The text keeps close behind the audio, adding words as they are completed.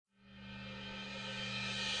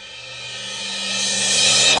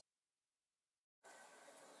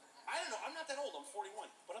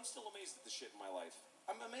amazed at the shit in my life.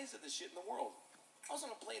 I'm amazed at this shit in the world. I was on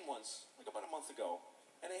a plane once, like about a month ago,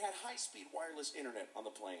 and they had high-speed wireless internet on the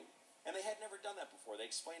plane. And they had never done that before. They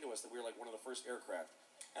explained to us that we were like one of the first aircraft.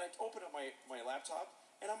 And I opened up my laptop,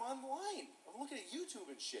 and I'm online. I'm looking at YouTube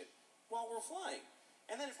and shit while we're flying.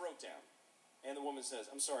 And then it broke down. And the woman says,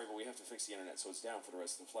 I'm sorry, but we have to fix the internet, so it's down for the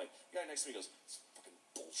rest of the flight. The guy next to me goes, it's fucking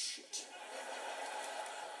bullshit.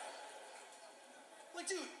 Like,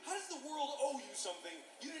 dude, how does the world owe you something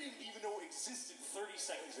you didn't even know existed 30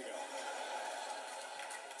 seconds ago?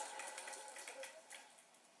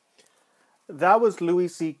 That was Louis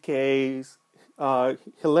C.K.'s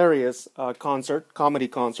hilarious comedy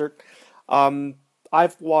concert.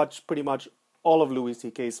 I've watched pretty much all of Louis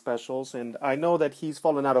C.K.'s specials, and I know that he's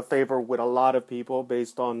fallen out of favor with a lot of people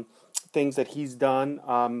based on things that he's done.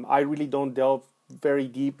 I really don't delve very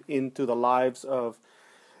deep into the lives of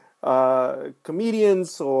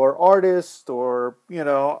comedians or artists, or,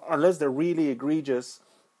 unless they're really egregious,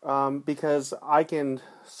 because I can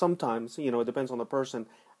sometimes, it depends on the person,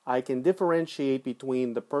 I can differentiate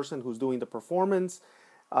between the person who's doing the performance.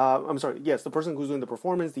 The person who's doing the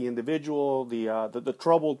performance, the individual, the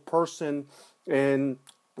troubled person, and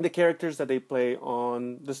the characters that they play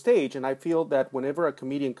on the stage. And I feel that whenever a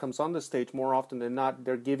comedian comes on the stage, more often than not,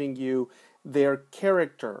 they're giving you their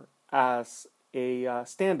character as a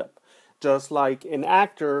stand-up. Just like an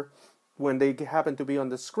actor, when they happen to be on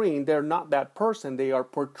the screen, they're not that person, they are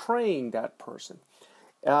portraying that person.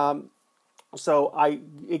 So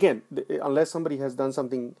unless somebody has done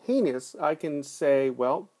something heinous, I can say,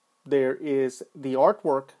 well, there is the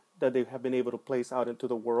artwork that they have been able to place out into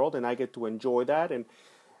the world, and I get to enjoy that, and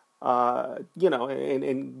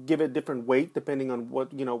and give it different weight depending on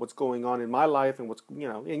what's going on in my life, and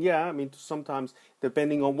sometimes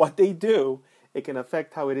depending on what they do, it can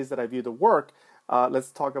affect how it is that I view the work.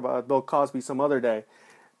 Let's talk about Bill Cosby some other day.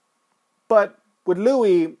 But with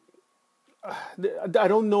Louis, I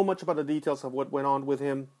don't know much about the details of what went on with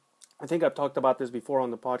him. I think I've talked about this before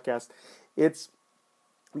on the podcast. It's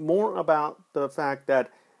more about the fact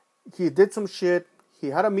that he did some shit. He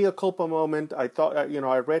had a mea culpa moment. I thought,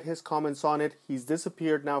 I read his comments on it. He's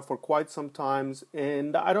disappeared now for quite some times,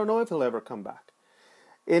 and I don't know if he'll ever come back.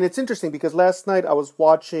 And it's interesting because last night I was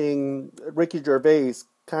watching Ricky Gervais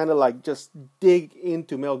kind of like just dig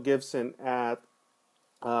into Mel Gibson at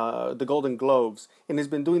the Golden Globes, and he's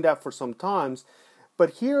been doing that for some times.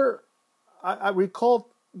 But here, I recall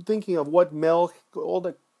thinking of what Mel, all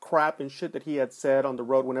the crap and shit that he had said on the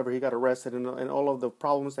road whenever he got arrested, and all of the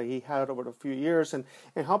problems that he had over the few years, and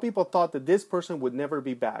how people thought that this person would never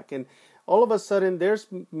be back. And all of a sudden, there's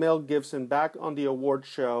Mel Gibson back on the award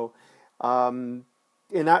show.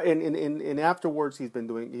 And afterwards, he's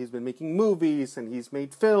been making movies, and he's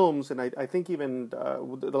made films, and I think even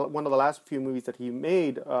one of the last few movies that he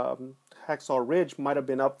made, Hacksaw Ridge, might have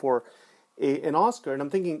been up for an Oscar. And I'm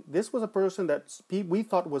thinking, this was a person that we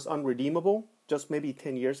thought was unredeemable just maybe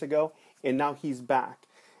 10 years ago, and now he's back.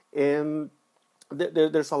 And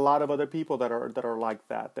there's a lot of other people that are like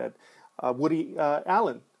that. That Woody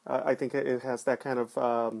Allen, I think it has that kind of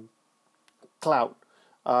clout.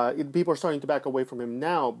 People are starting to back away from him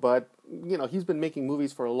now, but he's been making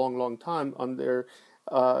movies for a long, long time under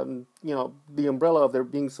the umbrella of there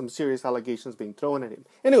being some serious allegations being thrown at him.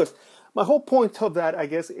 Anyways, my whole point of that, I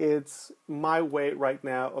guess, it's my way right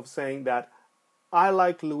now of saying that I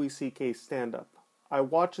like Louis C.K.'s stand-up. I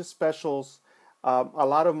watch his specials. A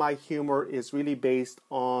lot of my humor is really based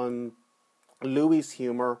on Louis'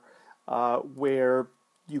 humor, where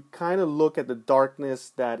you kind of look at the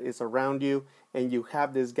darkness that is around you, and you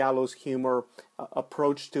have this gallows humor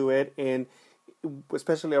approach to it. And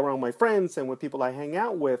especially around my friends and with people I hang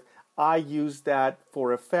out with, I use that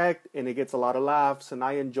for effect, and it gets a lot of laughs, and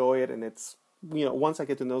I enjoy it. And it's, once I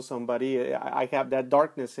get to know somebody, I have that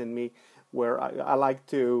darkness in me where I like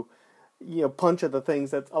to, punch at the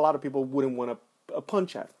things that a lot of people wouldn't want to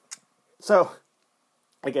punch at. So,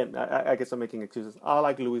 again, I guess I'm making excuses. I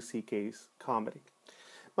like Louis C.K.'s comedy.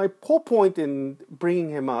 My whole point in bringing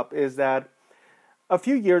him up is that a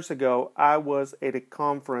few years ago, I was at a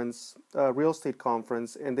conference, a real estate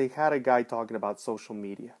conference, and they had a guy talking about social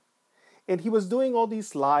media. And he was doing all these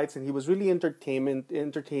slides, and he was really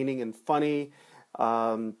entertaining and funny.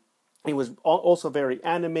 He was also very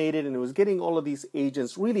animated, and it was getting all of these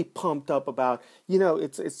agents really pumped up about,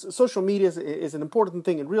 it's social media is an important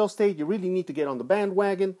thing in real estate. You really need to get on the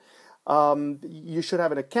bandwagon. You should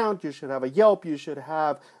have an account, you should have a Yelp, you should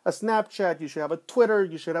have a Snapchat, you should have a Twitter,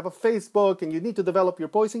 you should have a Facebook, and you need to develop your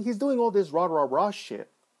voice. And he's doing all this rah shit.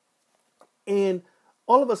 And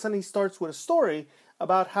all of a sudden he starts with a story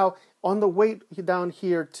about how on the way down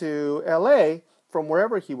here to LA, from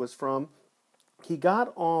wherever he was from, he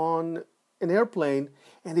got on an airplane,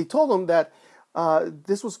 and he told him that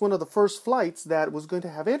this was one of the first flights that was going to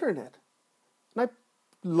have internet.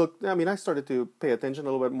 And I started to pay attention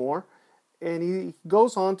a little bit more. And he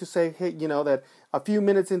goes on to say, hey, that a few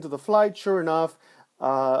minutes into the flight, sure enough,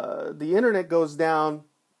 the internet goes down,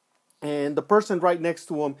 and the person right next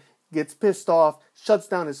to him gets pissed off, shuts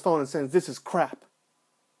down his phone, and says, "This is crap."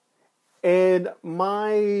 And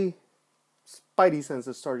my spidey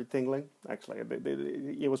senses started tingling. Actually,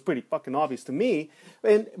 it was pretty fucking obvious to me.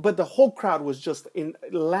 But the whole crowd was just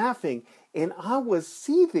laughing, and I was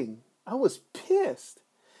seething. I was pissed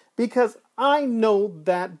because I know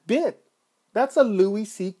that bit. That's a Louis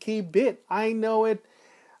C.K. bit. I know it.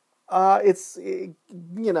 It's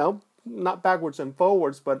not backwards and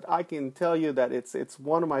forwards, but I can tell you that it's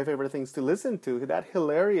one of my favorite things to listen to. That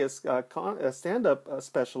hilarious stand-up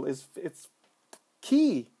special it's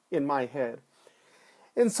key in my head.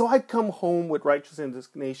 And so I come home with righteous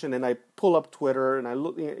indignation, and I pull up Twitter, and I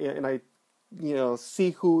look, and I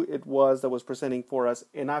see who it was that was presenting for us,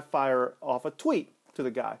 and I fire off a tweet to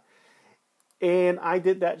the guy. And I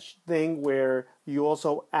did that thing where you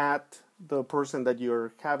also at the person that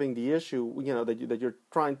you're having the issue, that you're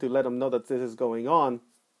trying to let them know that this is going on,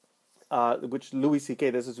 which Louis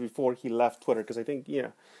C.K., this is before he left Twitter, because I think,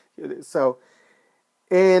 so,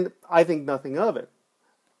 and I think nothing of it.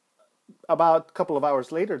 About a couple of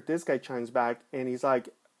hours later, this guy chimes back, and he's like,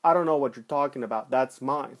 "I don't know what you're talking about. That's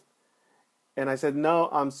mine." And I said, "No,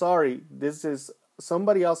 I'm sorry. This is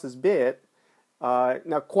somebody else's bit.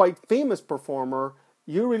 Now, quite famous performer.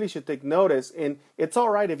 You really should take notice. And it's all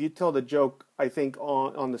right if you tell the joke, I think,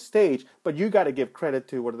 on the stage, but you got to give credit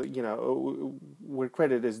to where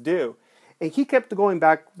credit is due." And he kept going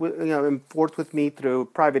back, and forth with me through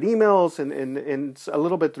private emails and a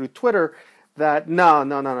little bit through Twitter. That no,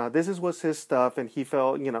 this was his stuff, and he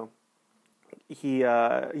felt, he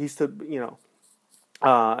stood,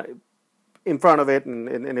 in front of it,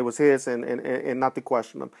 and it was his, and not to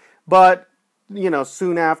question him. But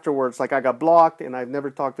soon afterwards, like, I got blocked, and I've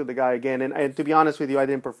never talked to the guy again. And to be honest with you, I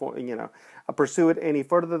didn't pursue it any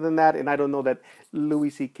further than that. And I don't know that Louis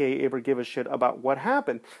C.K. ever gave a shit about what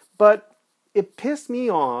happened. But it pissed me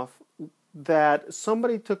off that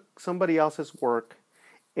somebody took somebody else's work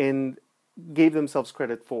and gave themselves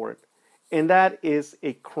credit for it. And that is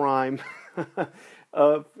a crime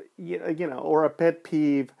of, or a pet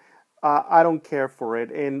peeve. I don't care for it.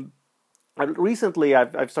 And recently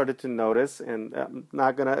I've started to notice, and I'm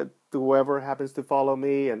not going to, whoever happens to follow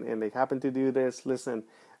me and they happen to do this, listen,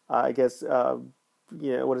 I guess,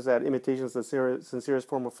 what is that? Imitation is the sincerest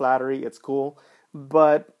form of flattery. It's cool.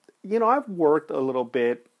 But, I've worked a little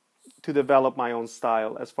bit to develop my own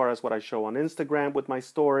style as far as what I show on Instagram with my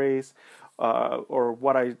stories, or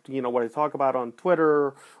what I talk about on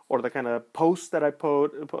Twitter, or the kind of posts that I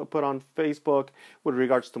put on Facebook with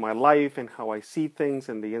regards to my life and how I see things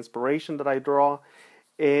and the inspiration that I draw.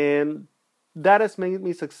 And that has made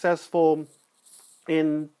me successful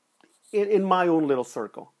in my own little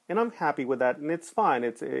circle. And I'm happy with that, and it's fine.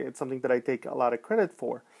 It's something that I take a lot of credit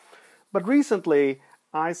for. But recently,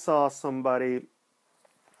 I saw somebody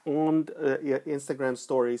on Instagram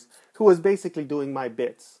stories who was basically doing my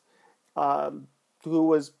bits, who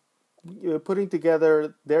was putting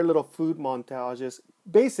together their little food montages,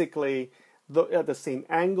 basically the same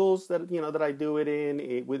angles that I do it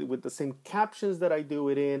in, with the same captions that I do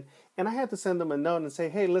it in. And I had to send them a note and say,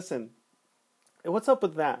 "Hey, listen, what's up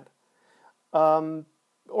with that?"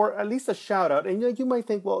 Or at least a shout out. And you might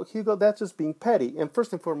think, "Well, Hugo, that's just being petty." And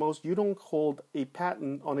first and foremost, you don't hold a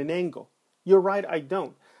patent on an angle. You're right, I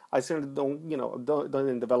don't. I certainly don't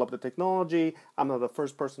develop the technology. I'm not the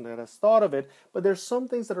first person that has thought of it. But there's some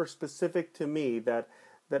things that are specific to me that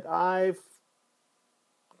I've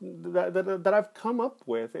come up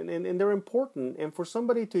with, and they're important. And for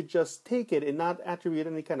somebody to just take it and not attribute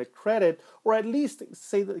any kind of credit, or at least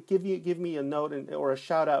say that, give me a note or a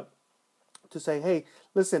shout out to say, "Hey,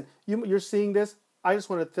 listen, you're seeing this. I just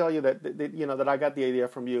want to tell you that I got the idea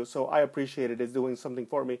from you, so I appreciate it. It's doing something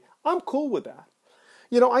for me." I'm cool with that.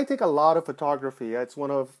 I take a lot of photography. It's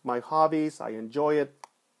one of my hobbies. I enjoy it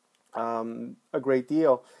a great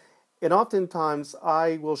deal. And oftentimes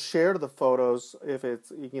I will share the photos if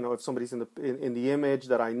it's, if somebody's in the image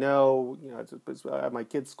that I know. It's at my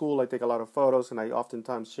kids' school, I take a lot of photos, and I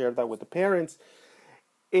oftentimes share that with the parents.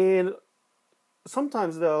 And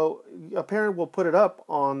sometimes, though, a parent will put it up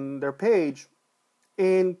on their page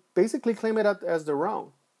and basically claim it as their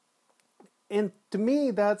own. And to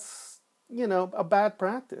me, that's, a bad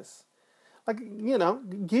practice. like,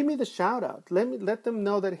 give me the shout out. Let them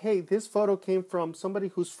know that, hey, this photo came from somebody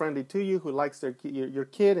who's friendly to you, who likes your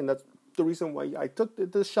kid, and that's the reason why I took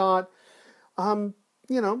the shot. Um,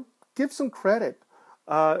 give some credit.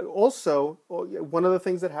 Also, one of the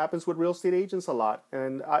things that happens with real estate agents a lot,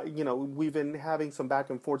 and we've been having some back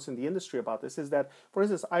and forths in the industry about this, is that, for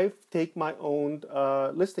instance, I take my own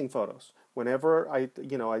listing photos. Whenever I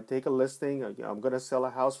take a listing, I'm going to sell a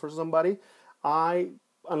house for somebody,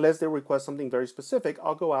 unless they request something very specific,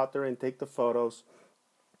 I'll go out there and take the photos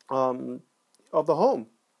of the home.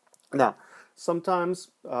 Now, sometimes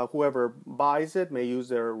whoever buys it may use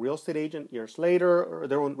their real estate agent years later, or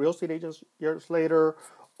their own real estate agents years later,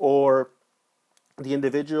 or the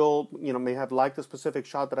individual, may have liked a specific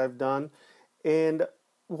shot that I've done. And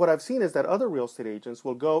what I've seen is that other real estate agents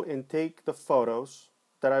will go and take the photos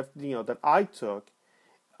that that I took,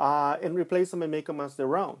 and replace them and make them as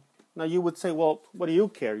their own. Now you would say, well, what do you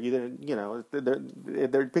care? You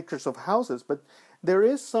didn't, they're pictures of houses, but there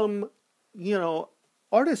is some,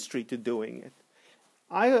 artistry to doing it.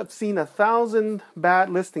 I have seen 1,000 bad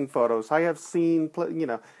listing photos. I have seen,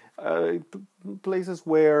 places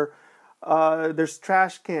where there's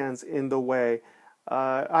trash cans in the way.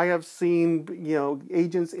 I have seen,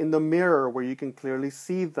 agents in the mirror where you can clearly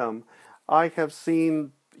see them. I have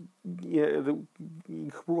seen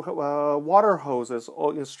water hoses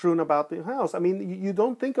strewn about the house. I mean, you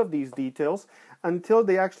don't think of these details until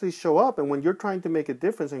they actually show up. And when you're trying to make a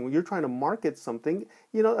difference and when you're trying to market something,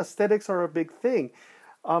 aesthetics are a big thing.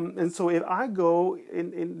 And so if I go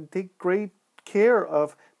and take great care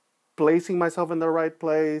of placing myself in the right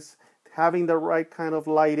place, having the right kind of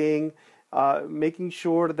lighting, making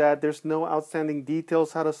sure that there's no outstanding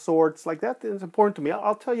details out of sorts, like that is important to me.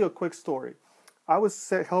 I'll tell you a quick story. I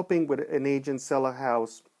was helping with an agent sell a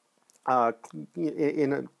house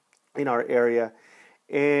in our area,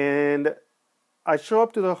 and I show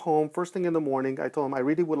up to the home first thing in the morning. I told him I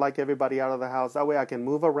really would like everybody out of the house. That way I can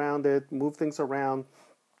move things around,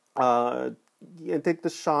 and take the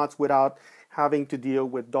shots without having to deal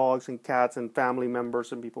with dogs and cats and family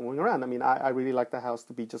members and people moving around. I mean, I really like the house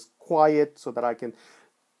to be just quiet so that I can,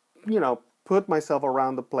 put myself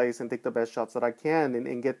around the place and take the best shots that I can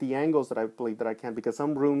and get the angles that I believe that I can, because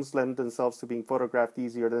some rooms lend themselves to being photographed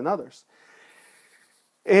easier than others.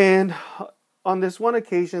 And on this one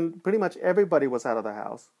occasion, pretty much everybody was out of the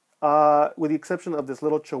house, with the exception of this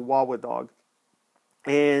little Chihuahua dog.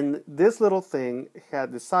 And this little thing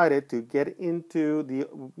had decided to get into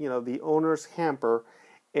the owner's hamper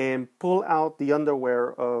and pull out the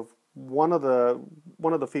underwear of one of the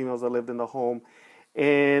females that lived in the home,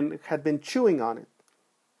 and had been chewing on it.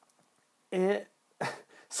 And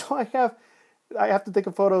so I have to take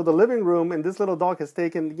a photo of the living room, and this little dog has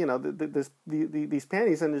taken these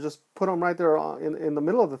panties and just put them right there in the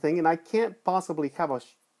middle of the thing, and I can't possibly have a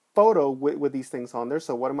photo with these things on there.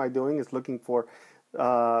 So what am I doing is looking for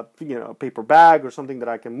a paper bag or something that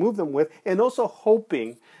I can move them with, and also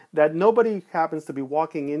hoping that nobody happens to be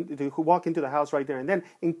walk into the house right there and then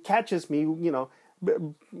and catches me,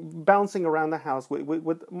 bouncing around the house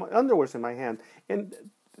with my underwears in my hand. And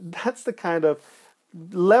that's the kind of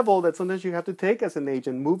level that sometimes you have to take as an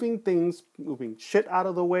agent, moving shit out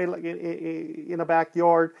of the way, like in a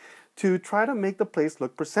backyard, to try to make the place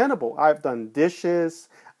look presentable. I've done dishes.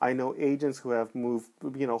 I know agents who have moved,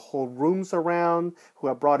 whole rooms around, who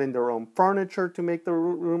have brought in their own furniture to make the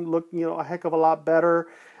room look, a heck of a lot better.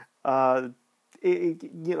 The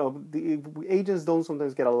agents don't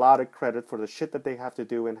sometimes get a lot of credit for the shit that they have to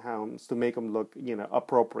do in homes to make them look,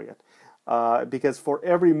 appropriate. Because for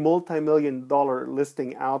every multi-million-dollar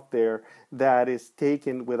listing out there that is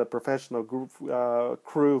taken with a professional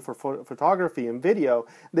crew for photography and video,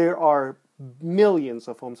 there are millions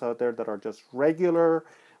of homes out there that are just regular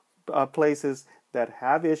places that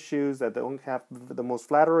have issues, that don't have the most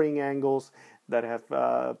flattering angles, that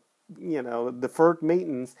have deferred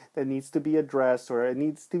maintenance that needs to be addressed, or it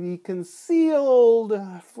needs to be concealed,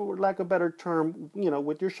 for lack of a better term,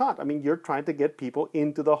 with your shot. I mean, you're trying to get people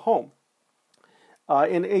into the home.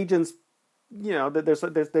 And agents, there's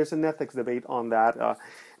an ethics debate on that.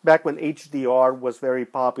 Back when HDR was very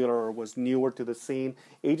popular or was newer to the scene,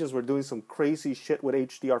 agents were doing some crazy shit with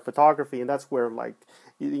HDR photography, and that's where, like,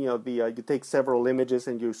 you take several images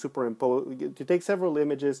and you superimpose. You take several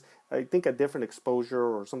images, I think a different exposure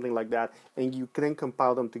or something like that, and you can then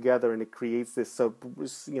compile them together, and it creates this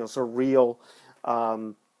surreal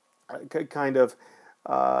kind of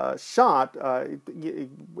shot.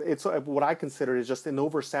 It's what I consider is just an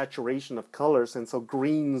oversaturation of colors, and so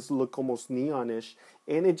greens look almost neonish,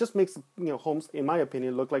 and it just makes homes, in my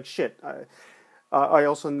opinion, look like shit. I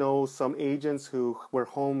also know some agents where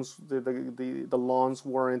homes, the lawns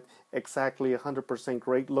weren't exactly 100%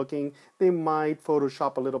 great looking. They might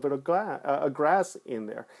Photoshop a little bit of grass in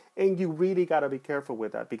there. And you really got to be careful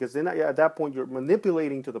with that, because then at that point you're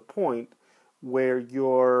manipulating to the point where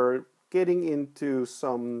you're getting into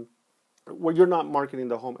some, where you're not marketing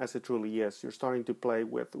the home as it truly is. You're starting to play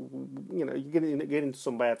with, you get into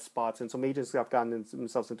some bad spots, and some agents have gotten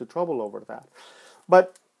themselves into trouble over that.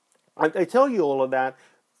 But I tell you all of that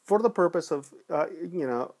for the purpose of,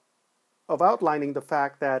 of outlining the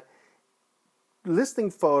fact that listing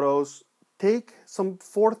photos take some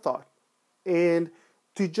forethought, and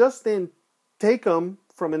to just then take them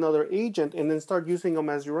from another agent and then start using them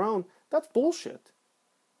as your own, that's bullshit.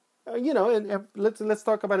 And let's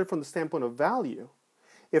talk about it from the standpoint of value.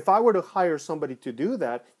 If I were to hire somebody to do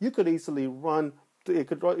that, it could easily run you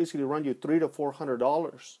 $300 to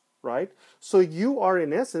 $400, right? So you are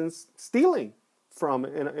in essence stealing from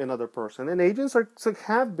another person. And agents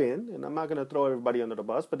have been, and I'm not going to throw everybody under the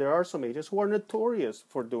bus, but there are some agents who are notorious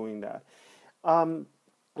for doing that. And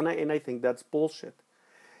I think that's bullshit.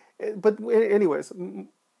 But anyways,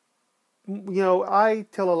 I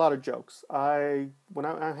tell a lot of jokes. When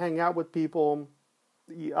I hang out with people,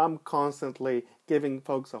 I'm constantly giving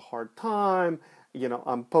folks a hard time.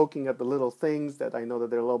 I'm poking at the little things that I know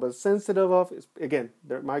that they're a little bit sensitive of. Again,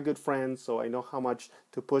 they're my good friends, so I know how much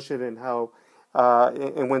to push it and how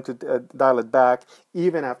and when to dial it back,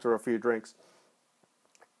 even after a few drinks.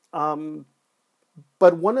 But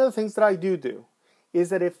one of the things that I do is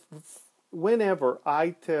that whenever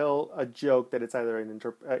I tell a joke that it's either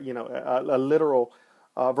a literal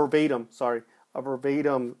verbatim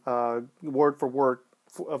word for word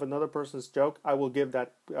of another person's joke, I will give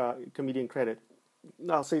that comedian credit.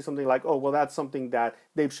 I'll say something like, "Oh, well, that's something that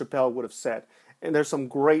Dave Chappelle would have said." And there's some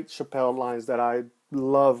great Chappelle lines that I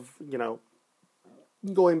love,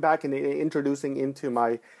 going back and introducing into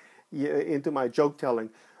my joke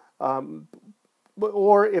telling.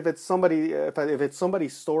 Or if it's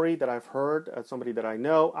somebody's story that I've heard, somebody that I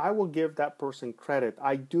know, I will give that person credit.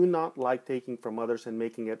 I do not like taking from others and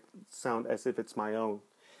making it sound as if it's my own.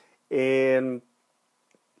 And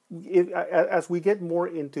as we get more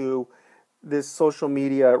into this social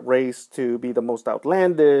media race to be the most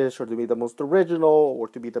outlandish, or to be the most original, or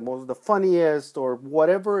to be the funniest, or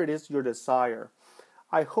whatever it is your desire,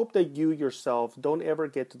 I hope that you yourself don't ever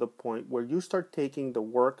get to the point where you start taking the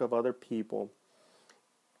work of other people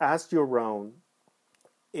as your own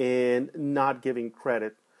and not giving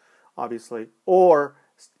credit, obviously. Or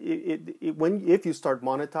if you start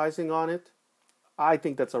monetizing on it, I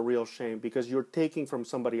think that's a real shame, because you're taking from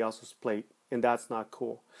somebody else's plate, and that's not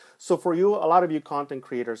cool. So for you, a lot of you content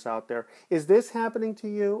creators out there, is this happening to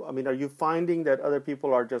you? I mean, are you finding that other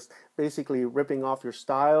people are just basically ripping off your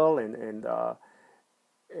style and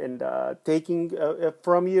taking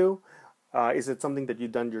from you? Is it something that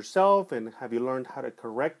you've done yourself, and have you learned how to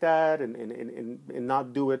correct that and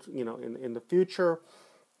not do it, in the future?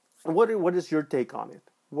 What is your take on it?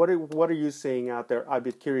 What are you seeing out there? I'd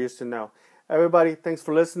be curious to know. Everybody, thanks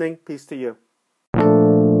for listening. Peace to you.